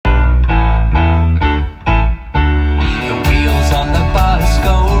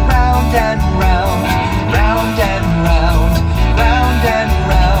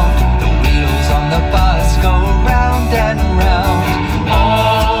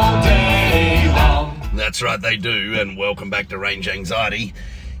That's right, they do, and welcome back to Range Anxiety.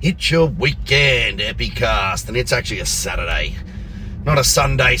 It's your weekend Epicast, and it's actually a Saturday, not a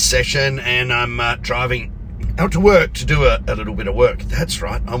Sunday session, and I'm driving out to work to do a little bit of work. That's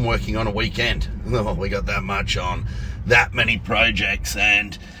right, I'm working on a weekend. Oh, we got that much on, that many projects,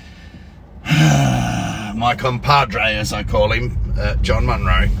 and my compadre, as I call him, John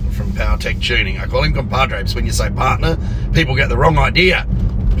Munro from PowerTech Tuning. I call him compadre because when you say partner, people get the wrong idea.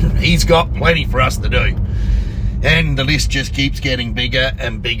 He's got plenty for us to do. And the list just keeps getting bigger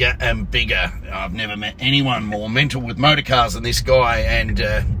and bigger and bigger. I've never met anyone more mental with motor cars than this guy, and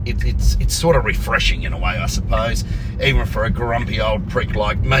it's sort of refreshing in a way, I suppose, even for a grumpy old prick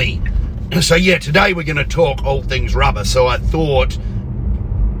like me. So yeah, today we're going to talk all things rubber. So I thought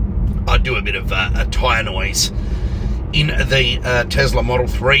I'd do a bit of a tyre noise in the Tesla Model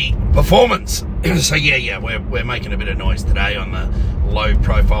 3 Performance. So yeah, we're making a bit of noise today on the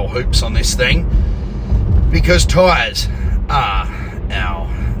low-profile hoops on this thing, because tyres are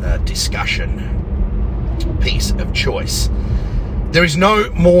our discussion piece of choice. There is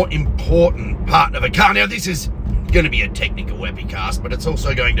no more important part of a car. Now, this is going to be a technical Epicast, but it's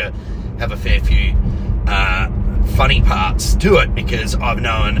also going to have a fair few funny parts to it, because I've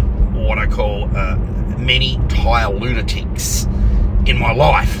known what I call many tyre lunatics in my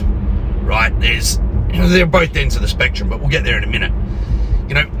life, right? They're both ends of the spectrum, but we'll get there in a minute.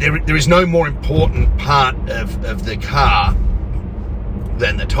 You know, there is no more important part of the car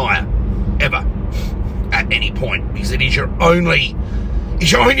than the tyre, ever, at any point, because it is your only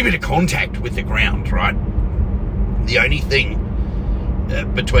bit of contact with the ground, right? The only thing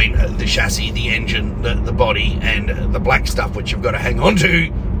between the chassis, the engine, the body, and the black stuff which you've got to hang on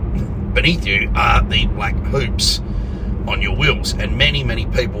to beneath you are the black hoops on your wheels, and many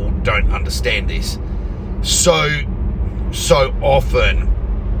people don't understand this. So often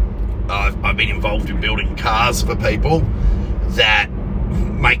I've been involved in building cars for people that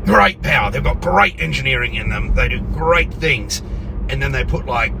make great power. They've got great engineering in them. They do great things. And then they put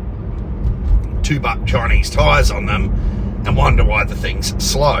like $2 Chinese tyres on them and wonder why the thing's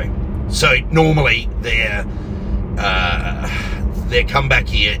slow. So normally their comeback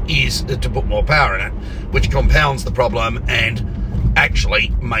here is to put more power in it, which compounds the problem and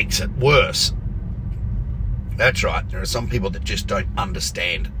actually makes it worse. That's right, there are some people that just don't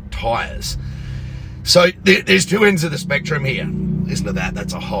understand tyres. So there's two ends of the spectrum here. Listen to that,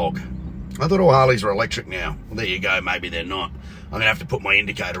 that's a hog. I thought all Harleys are electric now. Well, there you go, maybe they're not. I'm going to have to put my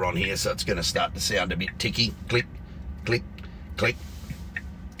indicator on here, so it's going to start to sound a bit ticky. Click, click, click.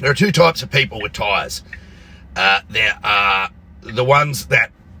 There are two types of people with tyres. There are the ones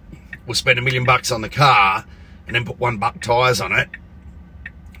that will spend $1 million on the car and then put $1 tyres on it.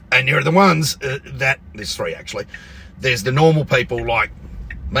 And there are the ones there's three actually. There's the normal people like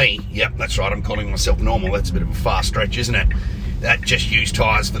me. Yep, that's right, I'm calling myself normal. That's a bit of a far stretch, isn't it? That just use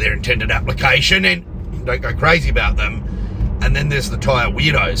tyres for their intended application and don't go crazy about them. And then there's the tyre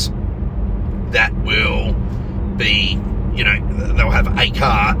weirdos that will be, you know, they'll have a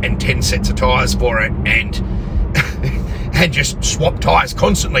car and 10 sets of tyres for it and just swap tyres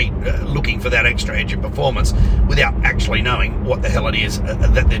constantly, looking for that extra edge of performance without actually knowing what the hell it is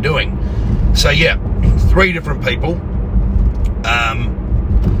that they're doing. So yeah, three different people.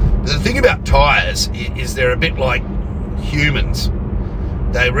 The thing about tyres is they're a bit like humans. Or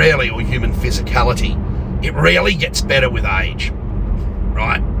human physicality. It rarely gets better with age,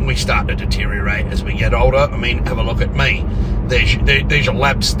 right? We start to deteriorate as we get older. I mean, have a look at me. There's your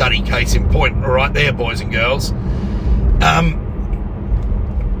lab study case in point right there, boys and girls.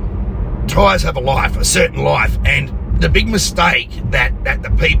 Tyres have a certain life, and the big mistake that the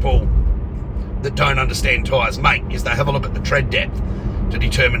people that don't understand tyres make is they have a look at the tread depth to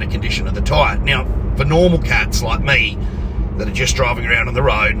determine the condition of the tyre. Now, for normal cats like me that are just driving around on the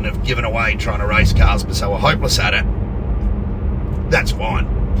road and have given away trying to race cars but so are hopeless at it, that's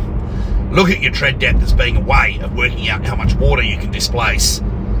fine. Look at your tread depth as being a way of working out how much water you can displace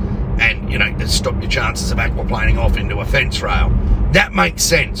and, you know, to stop your chances of aquaplaning off into a fence rail. That makes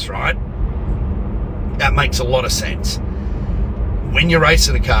sense, right? That makes a lot of sense. When you're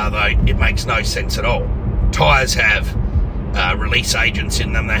racing a car, though, it makes no sense at all. Tyres have release agents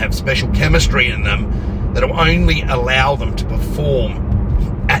in them. They have special chemistry in them that will only allow them to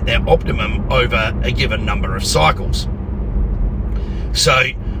perform at their optimum over a given number of cycles. So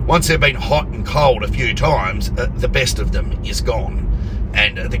once they've been hot and cold a few times, the best of them is gone.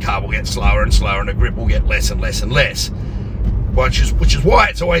 And the car will get slower and slower and the grip will get less and less and less. Which is why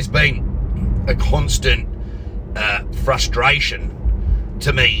it's always been a constant frustration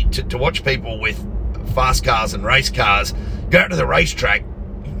to me to watch people with fast cars and race cars go out to the racetrack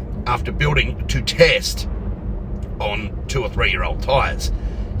after building to test on 2 or 3 year old tyres.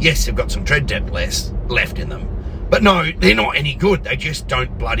 Yes, they've got some tread depth left in them, but no, they're not any good. They just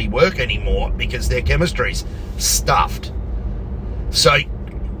don't bloody work anymore because their chemistry's stuffed. So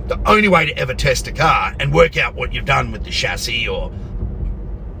the only way to ever test a car and work out what you've done with the chassis or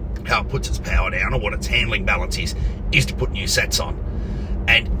how it puts its power down or what its handling balance is to put new sets on.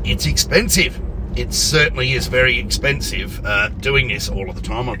 And it's expensive. It certainly is very expensive doing this all of the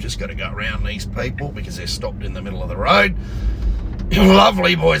time. I've just got to go around these people because they're stopped in the middle of the road.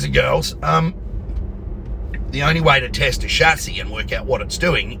 Lovely boys and girls. The only way to test a chassis and work out what it's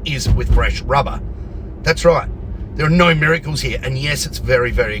doing is with fresh rubber. That's right. There are no miracles here. And yes, it's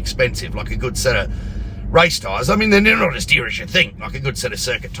very, very expensive. Like a good set of race tyres. I mean, they're not as dear as you think. Like a good set of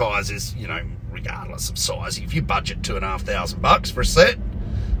circuit tyres is, you know, regardless of size. If you budget $2,500 for a set,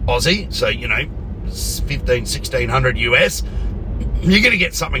 Aussie, so, you know, 1,600 US, you're going to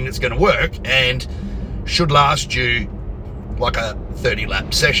get something that's going to work and should last you like a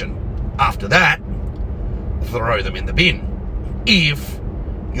 30-lap session. After that, throw them in the bin if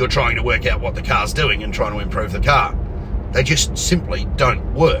you're trying to work out what the car's doing and trying to improve the car. They just simply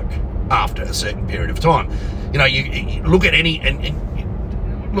don't work after a certain period of time. You know, you look at any,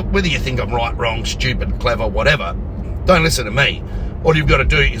 and look, whether you think I'm right, wrong, stupid, clever, whatever, don't listen to me. All you've got to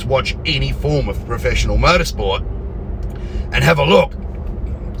do is watch any form of professional motorsport and have a look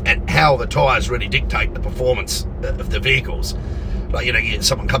at how the tyres really dictate the performance of the vehicles. Like, you know,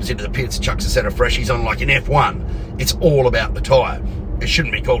 someone comes into the pits, chucks a set of freshies on, like in F1, it's all about the tyre. It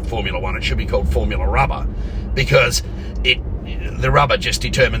shouldn't be called Formula One, it should be called Formula Rubber, because the rubber just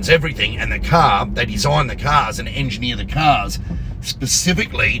determines everything, and the car, they design the cars and engineer the cars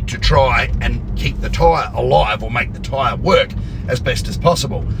specifically to try and keep the tyre alive or make the tyre work as best as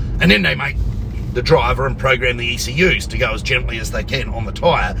possible. And then they make the driver and program the ECUs to go as gently as they can on the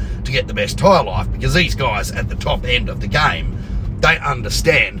tyre to get the best tyre life, because these guys at the top end of the game, they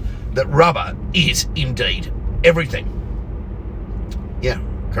understand that rubber is indeed everything. Yeah,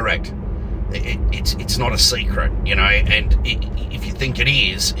 correct. It's not a secret, you know, and if you think it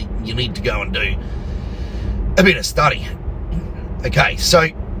is, you need to go and do a bit of study. Okay, so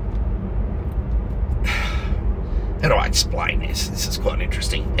how do I explain this? This is quite an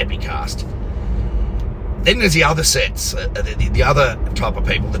interesting epicast. Then there's the other sets, the other type of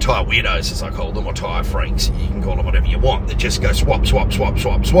people, the tyre weirdos, as I call them, or tyre freaks. You can call them whatever you want. That just go swap, swap, swap,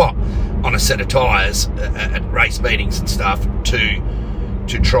 swap, swap on a set of tyres at race meetings and stuff to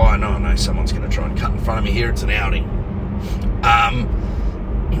try and, oh no, someone's going to try and cut in front of me here. It's an Audi.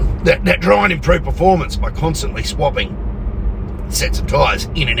 That try and improve performance by constantly swapping sets of tyres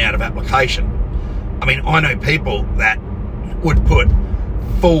in and out of application. I mean, I know people that would put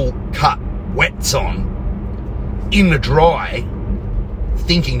full cut wets on in the dry,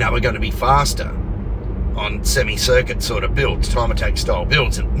 thinking they were going to be faster on semi-circuit sort of builds, time attack style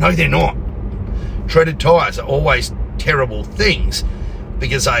builds, and no, they're not. Treaded tyres are always terrible things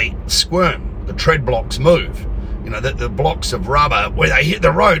because they squirm. The tread blocks move. You know, the blocks of rubber where they hit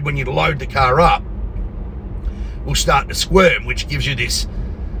the road when you load the car up will start to squirm, which gives you this,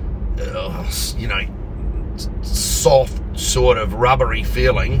 you know, soft sort of rubbery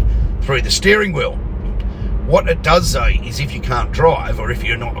feeling through the steering wheel. What it does though is, if you can't drive, or if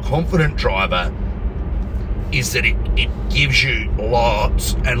you're not a confident driver, is that it gives you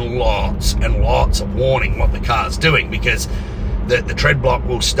lots and lots and lots of warning what the car's doing, because the tread block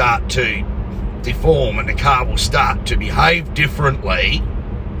will start to deform and the car will start to behave differently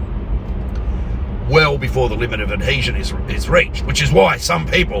well before the limit of adhesion is reached, which is why some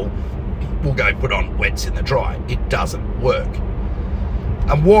people will go put on wets in the dry. It doesn't work.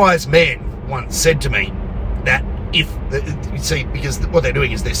 A wise man once said to me that because what they're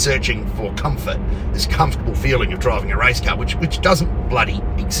doing is they're searching for comfort, this comfortable feeling of driving a race car, which doesn't bloody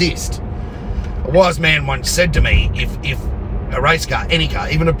exist. A wise man once said to me, if a race car, any car,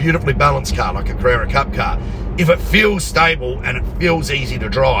 even a beautifully balanced car like a Carrera Cup car, if it feels stable and it feels easy to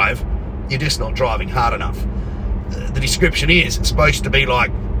drive, you're just not driving hard enough. The description is, it's supposed to be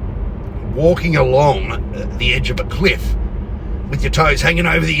like walking along the edge of a cliff with your toes hanging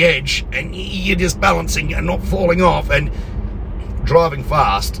over the edge, and you're just balancing and not falling off. And driving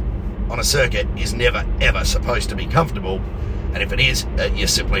fast on a circuit is never ever supposed to be comfortable, and if it is, you're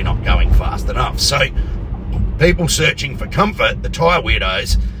simply not going fast enough. So people searching for comfort, the tyre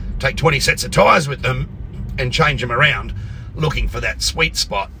weirdos, take 20 sets of tyres with them and change them around, looking for that sweet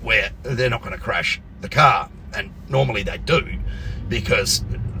spot where they're not going to crash the car. And normally they do, because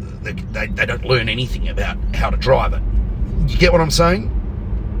they don't learn anything about how to drive it. You get what I'm saying?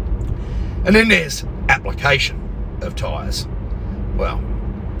 And then there's application of tyres. Well,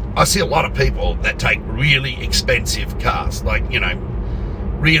 I see a lot of people that take really expensive cars, like, you know,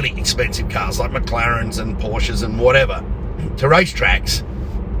 really expensive cars like McLarens and Porsches and whatever, to racetracks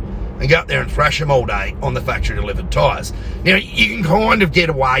and go up there and thrash them all day on the factory delivered tyres. Now, you can kind of get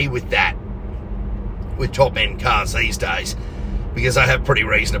away with that with top end cars these days because they have pretty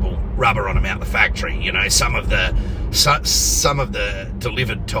reasonable rubber on them out the factory. You know, some of the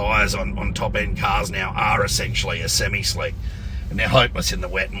delivered tyres on top end cars now are essentially a semi-slick, and they're hopeless in the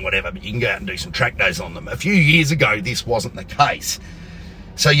wet and whatever, but you can go out and do some track days on them. A few years ago, this wasn't the case.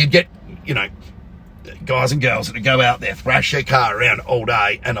 So you'd get, you know, guys and girls that would go out there, thrash their car around all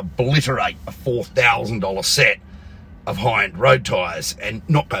day and obliterate a $4,000 set of high-end road tyres and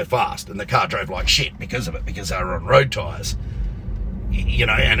not go fast. And the car drove like shit because of it, because they were on road tyres. You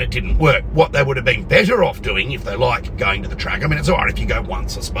know, and it didn't work. What they would have been better off doing if they like going to the track, I mean, it's all right if you go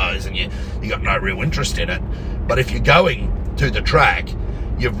once, I suppose, and you got no real interest in it. But if you're going to the track,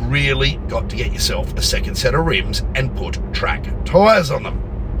 you've really got to get yourself a second set of rims and put track tyres on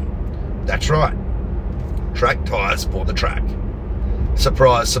them. That's right. Track tyres for the track.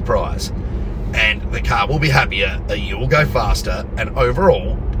 Surprise, surprise. And the car will be happier, you will go faster, and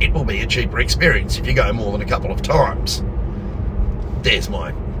overall, it will be a cheaper experience if you go more than a couple of times. There's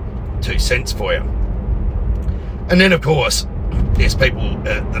my 2 cents for you. And then, of course, there's people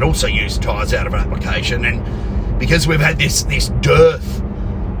that also use tyres out of application, and because we've had this dearth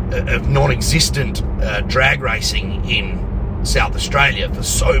of non-existent drag racing in South Australia for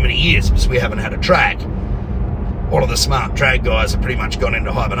so many years, because we haven't had a track, all of the smart drag guys have pretty much gone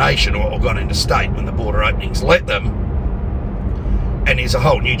into hibernation or gone into state when the border openings let them. And there's a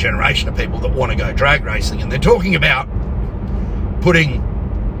whole new generation of people that want to go drag racing, and they're talking about putting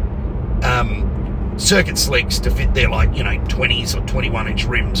circuit slicks to fit their, like, you know, 20s or 21-inch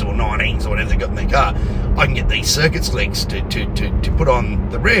rims or 19s or whatever they've got in their car. I can get these circuit slicks to put on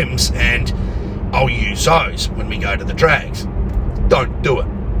the rims, and I'll use those when we go to the drags. Don't do it.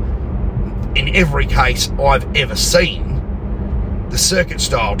 In every case I've ever seen, the circuit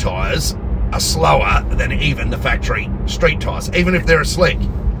style tyres are slower than even the factory street tyres, even if they're a slick.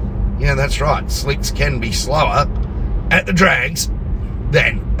 Yeah, that's right, slicks can be slower at the drags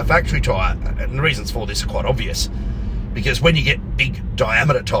than a factory tyre, and the reasons for this are quite obvious, because when you get big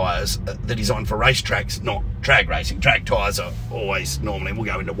diameter tyres that is on for racetracks, not drag racing, drag tyres are always normally, we'll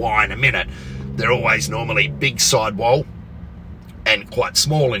go into why in a minute, they're always normally big sidewall and quite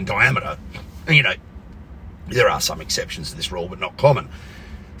small in diameter. And, you know, there are some exceptions to this rule, but not common.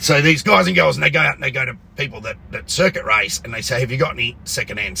 So these guys and girls, and they go out and they go to people that circuit race, and they say, have you got any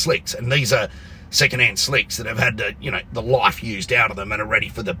second-hand slicks? And these are second-hand slicks that have had the, you know, the life used out of them and are ready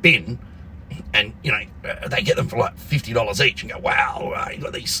for the bin. And, you know, they get them for like $50 each and go, wow, you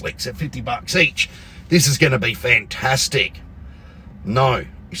got these slicks at $50 each. This is going to be fantastic. No,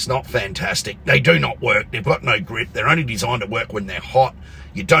 it's not fantastic. They do not work. They've got no grip. They're only designed to work when they're hot.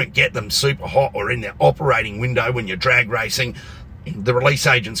 You don't get them super hot or in their operating window when you're drag racing. The release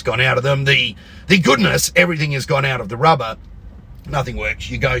agent's gone out of them. The goodness, everything has gone out of the rubber. Nothing works.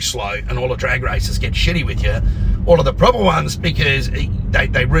 You go slow, and all the drag racers get shitty with you. All of the proper ones, because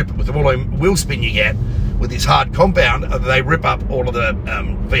they rip it with all the wheel spin you get with this hard compound, they rip up all of the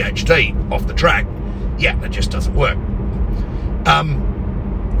VHT off the track. Yeah, that just doesn't work.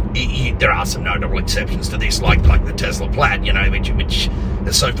 There are some notable exceptions to this, like the Tesla Plaid, you know, which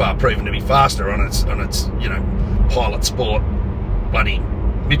has so far proven to be faster on its you know, Pilot Sport bloody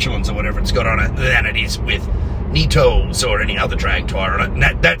Michelins or whatever it's got on it than it is with Nitos or any other drag tyre on it.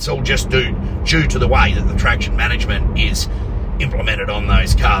 And that's all just due to the way that the traction management is implemented on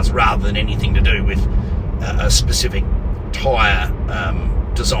those cars, rather than anything to do with a specific tyre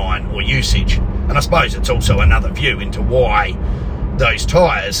design or usage. And I suppose it's also another view into why those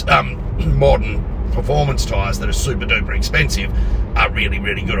tyres, modern performance tyres that are super duper expensive, are really,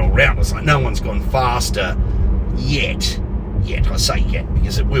 really good all round. It's like no one's gone faster yet, I say yet,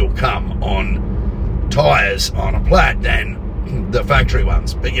 because it will come on tyres on a Plaid than the factory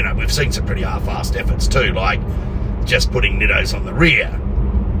ones. But, you know, we've seen some pretty half-assed efforts too, like just putting Nittos on the rear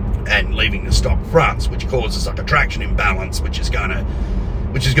and leaving the stock fronts, which causes like a traction imbalance, which is going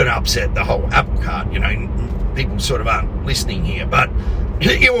to upset the whole apple cart. You know, people sort of aren't listening here, but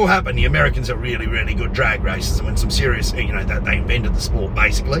it will happen. The Americans are really, really good drag racers, and when some serious, you know, they invented the sport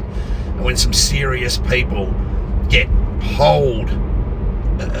basically, and when some serious people get hold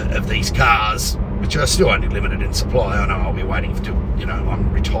of these cars, which are still only limited in supply, I know I'll be waiting to, you know,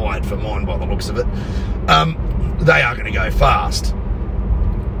 I'm retired for mine by the looks of it, they are going to go fast.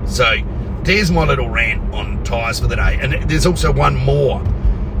 So there's my little rant on tyres for the day. And there's also one more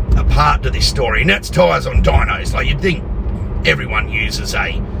part to this story, and that's tyres on dynos. Like, you'd think everyone uses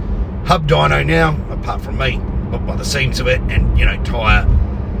a hub dyno now, apart from me, but by the seams of it, and tyre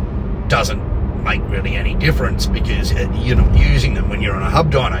doesn't make really any difference because you're not using them when you're on a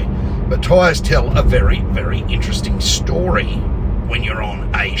hub dyno. But tyres tell a very, very interesting story when you're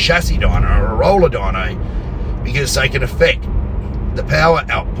on a chassis dyno or a roller dyno, because they can affect the power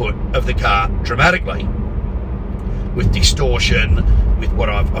output of the car dramatically with distortion, with what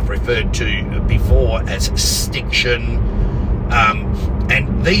I've referred to before as stiction.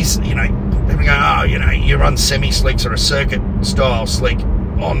 And these, people go, you run semi-slicks or a circuit-style slick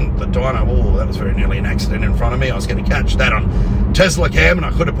on the dyno. Oh, that was very nearly an accident in front of me. I was going to catch that on Tesla Cam, and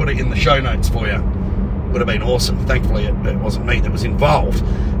I could have put it in the show notes for you. Would have been awesome. Thankfully, it wasn't me that was involved.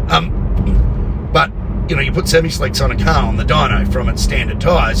 But, you put semi-slicks on a car on the dyno from its standard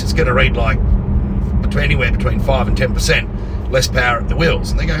tyres, it's going to read like anywhere between 5 and 10% less power at the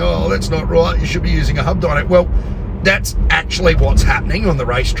wheels. And they go, oh, that's not right. You should be using a hub dyno. Well, that's actually what's happening on the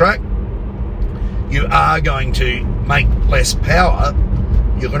racetrack. You are going to make less power.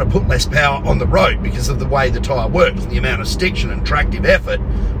 You're going to put less power on the road because of the way the tyre works, the amount of stiction and tractive effort,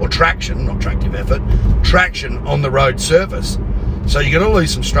 or traction, not tractive effort, traction on the road surface. So you're going to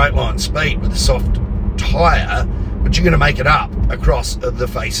lose some straight line speed with a soft tyre, but you're going to make it up across the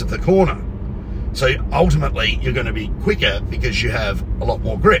face of the corner. So ultimately, you're going to be quicker because you have a lot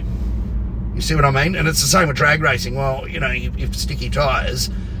more grip. You see what I mean? And it's the same with drag racing. Well, if sticky tyres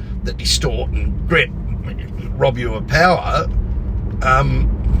that distort and grip rob you of power,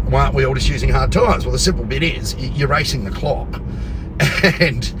 why aren't we all just using hard tyres? Well, the simple bit is you're racing the clock.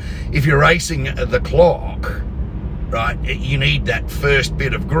 And if you're racing the clock, right, you need that first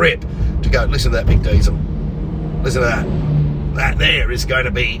bit of grip to go, listen to that big diesel. Listen to that. That there is going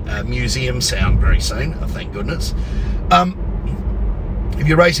to be a museum sound very soon, thank goodness. If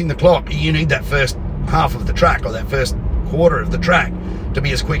you're racing the clock, you need that first half of the track or that first quarter of the track to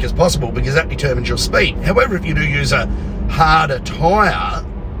be as quick as possible because that determines your speed. However, if you do use a harder tyre,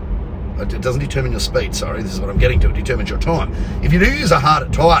 it doesn't determine your speed, sorry, this is what I'm getting to, it determines your time. If you do use a harder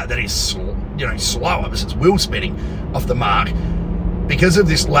tyre that is slower because it's wheel spinning off the mark, because of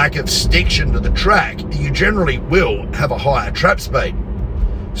this lack of stiction to the track, you generally will have a higher trap speed.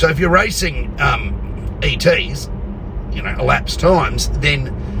 So if you're racing ETs, elapsed times,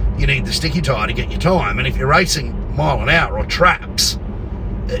 then you need the sticky tyre to get your time. And if you're racing mile an hour or traps,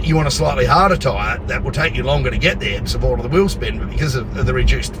 you want a slightly harder tyre that will take you longer to get there to support all the wheel spin, but because of the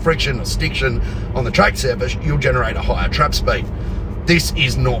reduced friction or stiction on the track surface, you'll generate a higher trap speed. This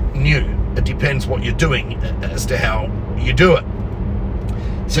is not new. It depends what you're doing as to how you do it.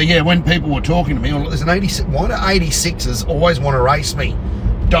 So yeah, when people were talking to me, there's an 86, why do 86s always want to race me?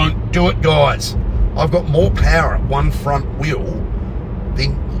 Don't do it, guys. I've got more power at one front wheel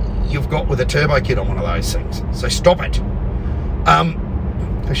than you've got with a turbo kit on one of those things. So stop it.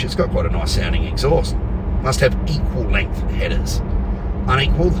 Actually, it's got quite a nice sounding exhaust. Must have equal length headers.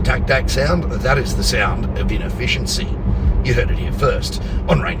 Unequal, the tac-tac sound, that is the sound of inefficiency. You heard it here first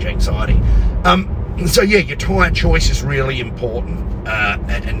on Range Anxiety. So yeah, your tyre choice is really important,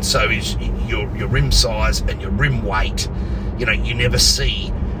 and so is your rim size and your rim weight. You never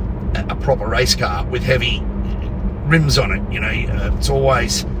see a proper race car with heavy rims on it. It's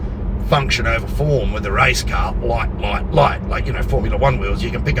always function over form with a race car, light. Like, Formula One wheels you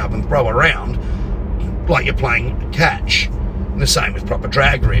can pick up and throw around like you're playing catch. And the same with proper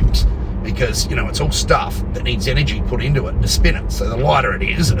drag rims, because, it's all stuff that needs energy put into it to spin it. So the lighter it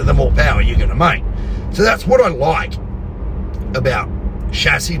is, the more power you're going to make. So that's what I like about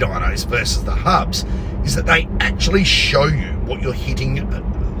chassis dynos versus the hubs, is that they actually show you what you're hitting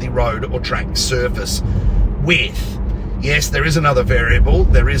the road or track surface with. Yes, there is another variable,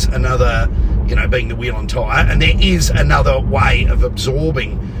 there is another, being the wheel and tyre, and there is another way of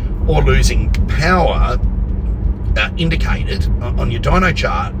absorbing or losing power indicated on your dyno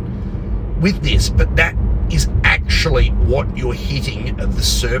chart with this, but that is actually what you're hitting the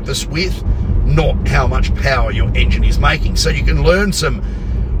surface with, not how much power your engine is making. So you can learn some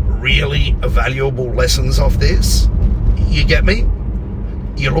really valuable lessons off this. You get me?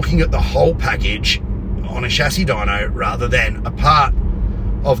 You're looking at the whole package on a chassis dyno rather than a part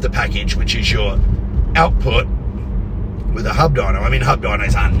of the package, which is your output with a hub dyno. I mean, hub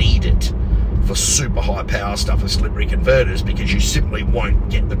dynos are needed for super high power stuff with slippery converters, because you simply won't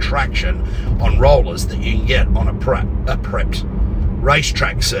get the traction on rollers that you can get on a prepped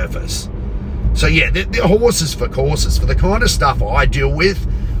racetrack surface. So yeah, the horses for courses. For the kind of stuff I deal with,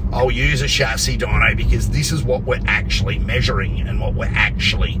 I'll use a chassis dyno because this is what we're actually measuring and what we're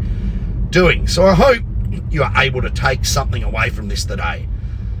actually doing. So I hope you are able to take something away from this today.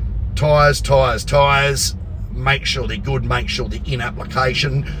 Tyres, tyres, tyres. make sure they're good, make sure they're in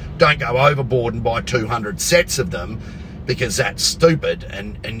application. Don't go overboard and buy 200 sets of them, because that's stupid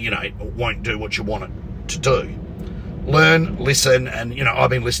and it won't do what you want it to do. Learn, listen, and I've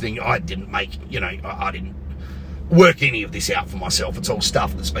been listening. I didn't work any of this out for myself. It's all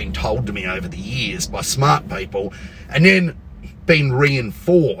stuff that's been told to me over the years by smart people, and then been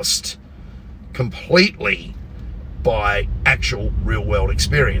reinforced completely by actual real world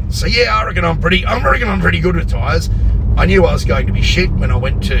experience. So yeah, I reckon I'm pretty good with tyres. I knew I was going to be shit when I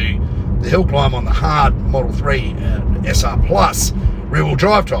went to the hill climb on the hard Model 3 SR Plus rear-wheel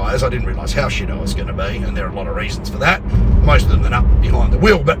drive tyres. I didn't realise how shit I was going to be, and there are a lot of reasons for that. Most of them are up behind the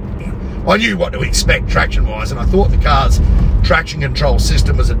wheel, but I knew what to expect traction-wise, and I thought the car's traction control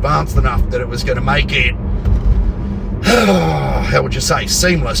system was advanced enough that it was going to make it, how would you say,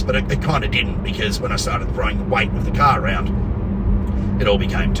 seamless, but it kind of didn't, because when I started throwing the weight of the car around, it all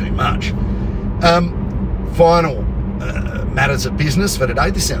became too much. Final matters of business for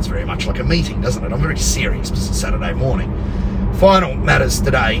today. This sounds very much like a meeting, doesn't it? I'm very serious because it's Saturday morning. Final matters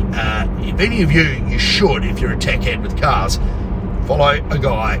today. If any of you should, if you're a tech head with cars, follow a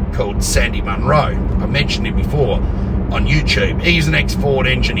guy called Sandy Munro. I mentioned him before on YouTube. He's an ex-Ford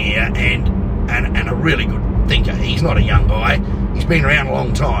engineer and a really good thinker. He's not a young guy. He's been around a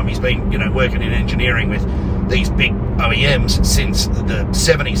long time. He's been, working in engineering with these big OEMs since the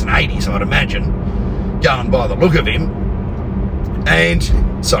 70s and 80s, I'd imagine, going by the look of him. And,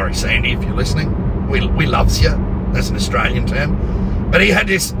 sorry, Sandy, if you're listening, we loves you. That's an Australian term. But he had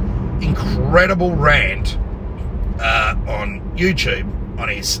this incredible rant on YouTube, on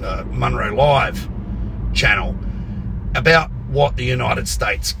his Munro Live channel, about what the United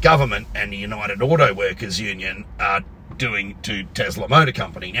States government and the United Auto Workers Union are doing to Tesla Motor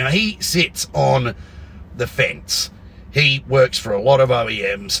Company. Now, he sits on the fence. He works for a lot of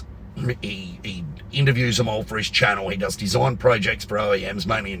OEMs. He interviews them all for his channel. He does design projects for OEMs,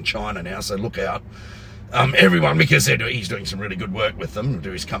 mainly in China now, so look out. Everyone, because he's doing some really good work with them,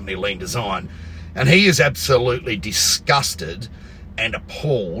 to his company Lean Design. And he is absolutely disgusted and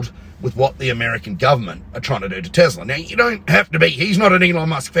appalled with what the American government are trying to do to Tesla. Now, you don't have to be. He's not an Elon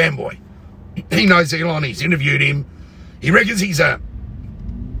Musk fanboy. He knows Elon. He's interviewed him. He reckons he's a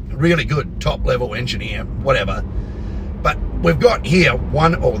really good top-level engineer, whatever. But we've got here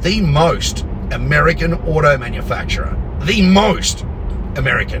one or the most American auto manufacturer. The most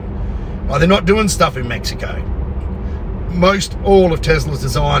American. Well, they're not doing stuff in Mexico. Most all of Tesla's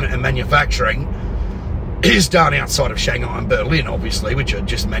design and manufacturing is done outside of Shanghai and Berlin, obviously, which are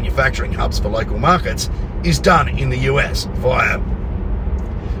just manufacturing hubs for local markets, is done in the US via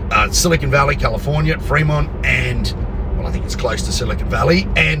Silicon Valley, California, Fremont, and, well, I think it's close to Silicon Valley,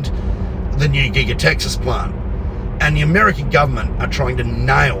 and the new Giga Texas plant. And the American government are trying to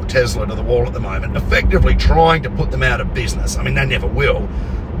nail Tesla to the wall at the moment, effectively trying to put them out of business. I mean, they never will.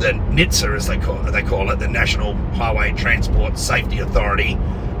 The NHTSA, as they call it, the National Highway Transport Safety Authority,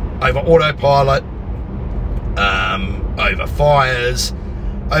 over autopilot, over fires,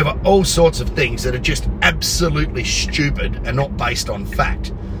 over all sorts of things that are just absolutely stupid and not based on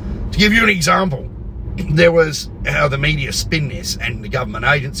fact. To give you an example, there was how the media spin this, and the government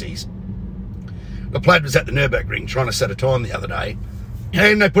agencies. The Plaid was at the Nürburgring trying to set a time the other day,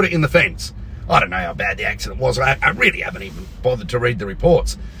 and they put it in the fence. I don't know how bad the accident was. I really haven't even bothered to read the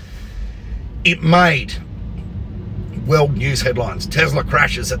reports. It made world news headlines. Tesla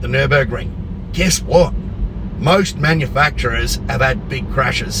crashes at the Nürburgring. Guess what? Most manufacturers have had big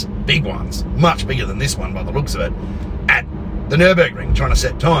crashes, big ones, much bigger than this one by the looks of it, at the Nürburgring trying to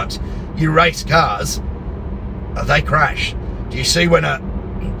set times. You race cars, they crash. Do you see when a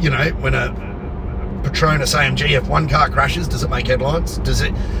Petronas AMG F1 car crashes, does it make headlines? Does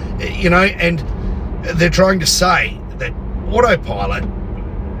it, and they're trying to say that autopilot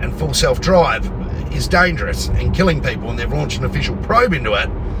and full self-drive is dangerous and killing people, and they've launched an official probe into it,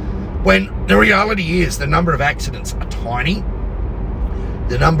 when the reality is the number of accidents are tiny.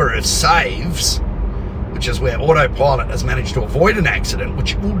 The number of saves, which is where autopilot has managed to avoid an accident,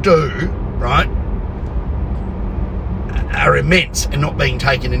 which it will do, right, are immense and not being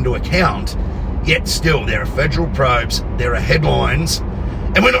taken into account. Yet still, there are federal probes, there are headlines,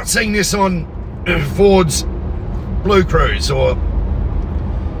 and we're not seeing this on Ford's Blue Cruise or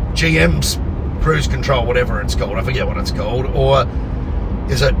GM's Cruise Control, whatever it's called. I forget what it's called. Or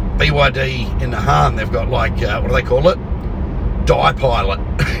is it BYD in the Han? They've got like, what do they call it? Di-Pilot,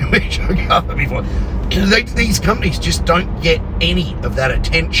 which I covered before. These companies just don't get any of that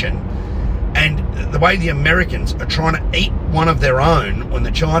attention. And the way the Americans are trying to eat one of their own when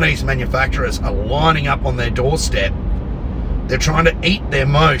the Chinese manufacturers are lining up on their doorstep, they're trying to eat their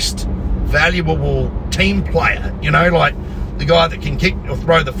most valuable team player, you know, like the guy that can kick or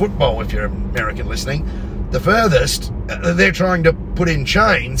throw the football, if you're American listening, the furthest, they're trying to put in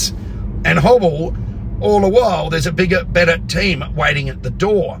chains and hobble. All the while, there's a bigger, better team waiting at the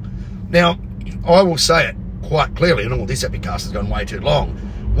door. Now, I will say it quite clearly, and all this epicast has gone way too long.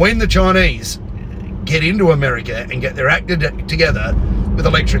 When the Chinese get into America and get their act together with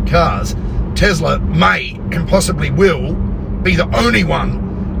electric cars, Tesla may and possibly will be the only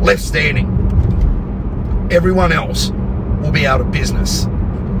one left standing. Everyone else will be out of business.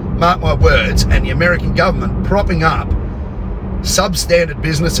 Mark my words, and the American government propping up substandard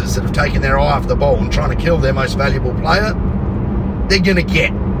businesses that have taken their eye off the ball and trying to kill their most valuable player, they're going to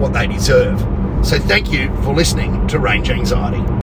get what they deserve. So thank you for listening to Range Anxiety.